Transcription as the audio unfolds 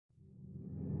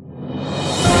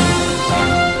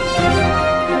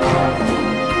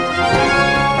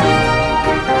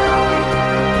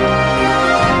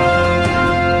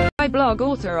blog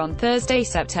author on Thursday,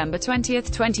 September 20,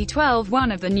 2012.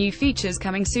 One of the new features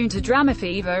coming soon to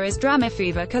DramaFever is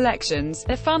DramaFever Collections,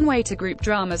 a fun way to group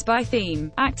dramas by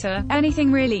theme, actor, anything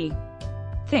really.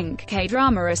 Think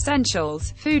K-drama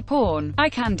essentials, food porn, eye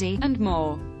candy, and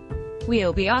more.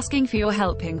 We'll be asking for your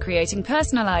help in creating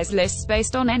personalized lists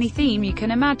based on any theme you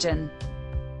can imagine.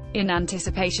 In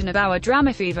anticipation of our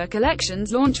DramaFever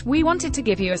Collections launch, we wanted to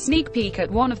give you a sneak peek at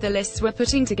one of the lists we're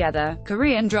putting together: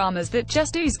 Korean dramas that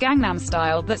just ooze Gangnam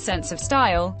style, that sense of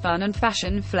style, fun and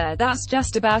fashion flair that's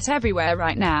just about everywhere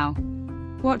right now.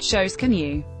 What shows can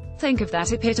you think of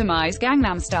that epitomize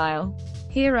Gangnam style?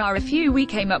 Here are a few we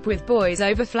came up with. Boys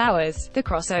Over Flowers, the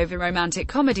crossover romantic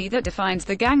comedy that defines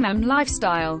the Gangnam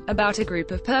lifestyle, about a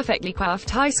group of perfectly coiffed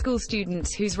high school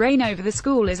students whose reign over the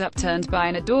school is upturned by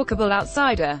an adorable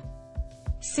outsider.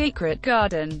 Secret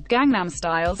Garden, Gangnam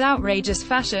Style's outrageous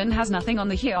fashion has nothing on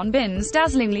the Hyun Bin's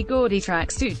dazzlingly gaudy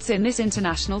tracksuits in this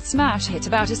international smash hit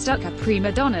about a stuck-up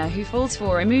prima donna who falls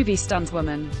for a movie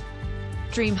stuntwoman.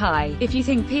 Dream High, if you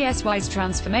think PSY's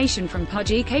transformation from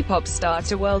pudgy K-pop star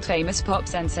to world-famous pop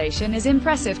sensation is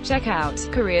impressive, check out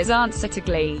Korea's answer to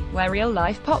Glee, where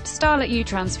real-life pop starlet Yoo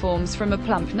transforms from a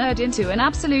plump nerd into an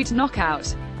absolute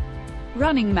knockout.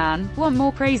 Running Man, want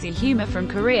more crazy humor from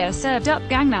Korea served up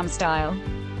Gangnam style?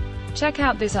 Check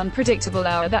out this unpredictable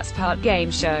hour that's part game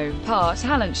show, part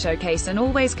talent showcase, and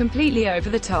always completely over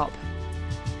the top.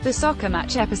 The Soccer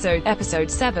Match episode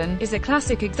 7, is a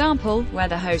classic example, where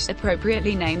the host,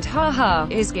 appropriately named Ha Ha,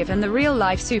 is given the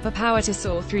real-life superpower to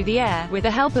soar through the air, with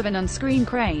the help of an on-screen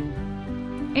crane.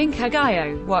 In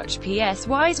Kagayo, watch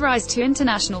PSY's rise to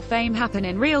international fame happen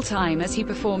in real time as he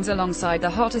performs alongside the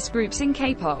hottest groups in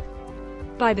K-pop.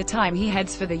 By the time he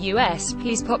heads for the US,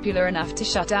 he's popular enough to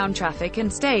shut down traffic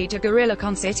and stage a guerrilla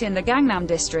concert in the Gangnam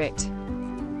district.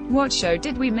 What show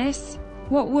did we miss?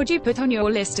 What would you put on your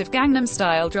list of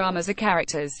Gangnam-style dramas or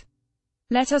characters?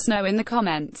 Let us know in the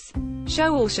comments.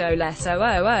 Show all, show less.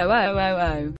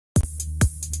 Oh.